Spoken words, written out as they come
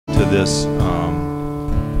this.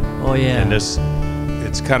 Oh yeah. And this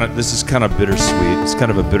is kind of bittersweet. It's kind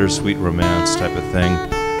of a bittersweet romance type of thing.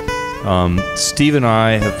 Steve and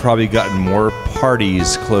I have probably gotten more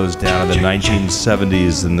parties closed down in the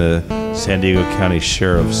 1970s than the San Diego County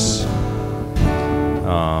Sheriffs.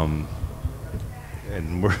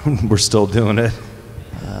 And we're still doing it.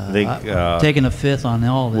 I think taking a fifth on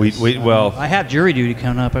all this. Well, I have jury duty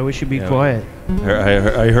coming up. I wish you'd be quiet.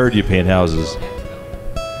 I heard you paint houses.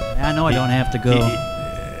 I know I don't have to go.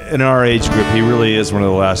 In our age group, he really is one of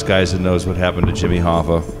the last guys that knows what happened to Jimmy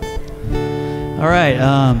Hoffa. All right,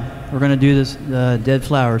 we're gonna do this Dead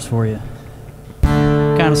Flowers for you.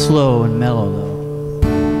 Kind of slow and mellow though.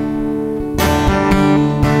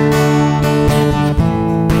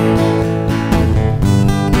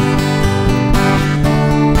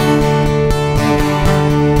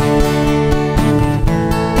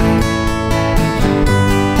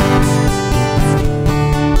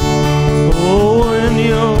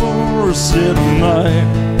 Sitting night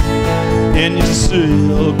in your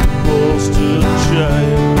silk upholstered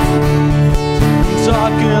chair,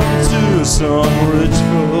 talking to some rich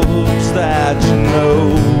folks that you know.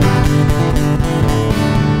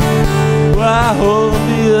 Well, I hope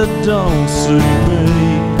you don't see me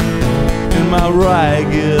in my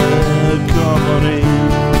ragged company,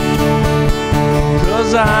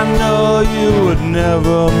 'cause I know you would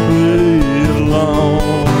never be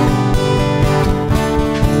alone.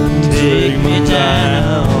 Take me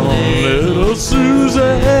down, little Susie,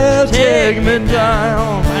 take me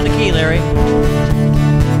down. Find the key, Larry.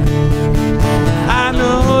 I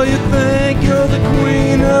know you think you're the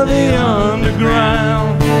queen of the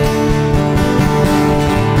underground.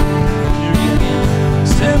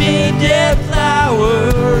 Send me dead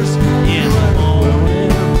flowers in the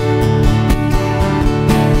morning.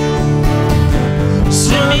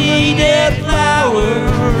 Send me dead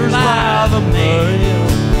flowers by the mail.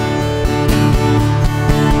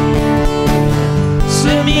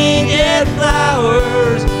 Send me dead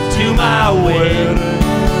flowers to my wedding,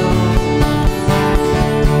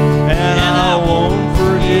 and I won't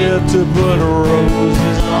forget to put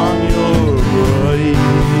roses on your grave.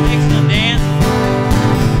 Excellent, Dan.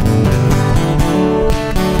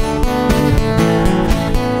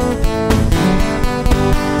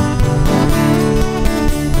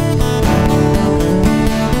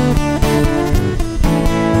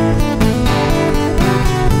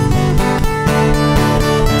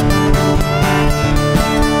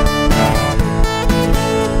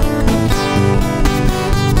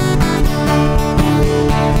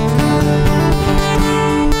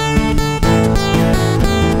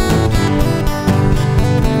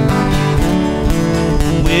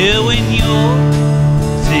 Well, when you're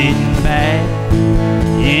sitting back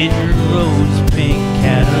in your rose pink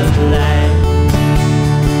Cadillac,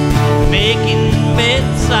 making bed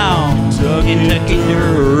songs, Kentucky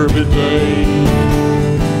Derby Day,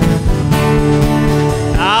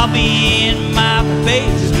 I'll be in my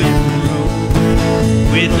basement room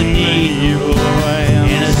with a needle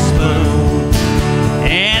and a spoon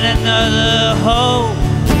and another hoe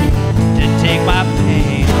to take my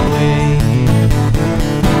pain away.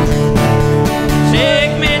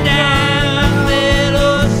 Take me down,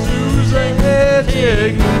 little Susie,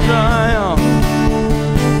 take me down.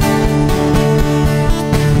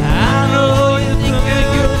 I know you think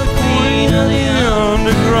you're the queen of the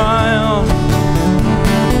underground.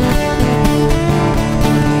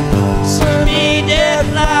 Send me dead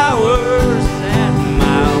flowers at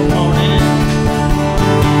my warning.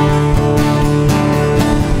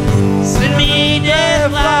 Send me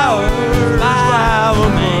dead flowers by the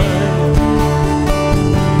mail.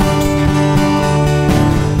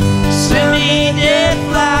 Dead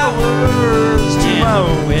flowers to my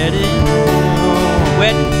wedding.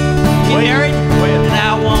 Get married, and I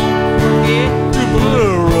won't forget to put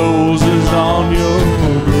roses on your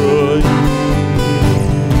grave.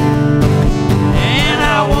 And I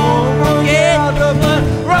won't forget to put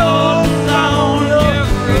roses on your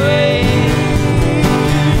grave.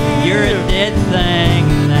 You're a dead thing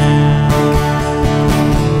now.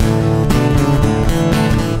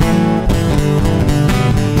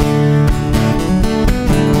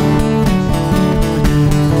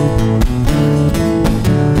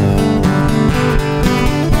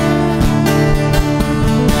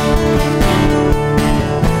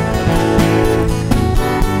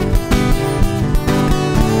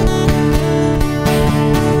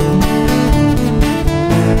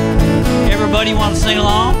 Everybody want to sing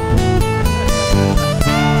along?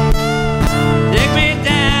 Take me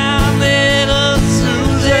down, little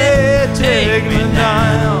Susie, take me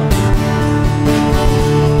down.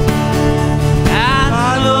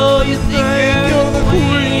 I know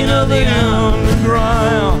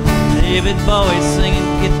David Bowie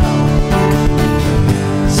singing guitar.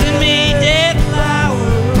 Send me dead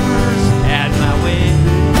flowers at my wedding,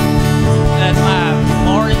 at my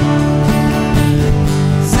morning.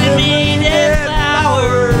 Send me dead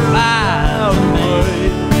flowers by the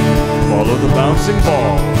maid. Follow the bouncing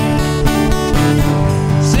ball.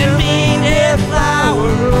 Send me dead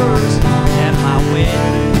flowers at my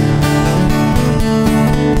wedding,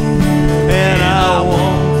 and I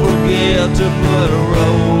won't forget to put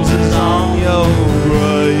roses on your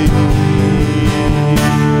grave.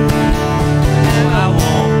 And I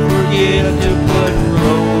won't forget to put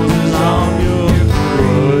roses on your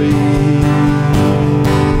grave.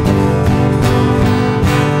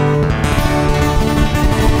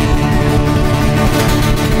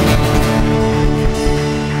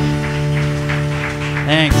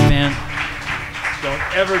 Thanks, man. Don't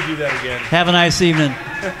ever do that again. Have a nice evening.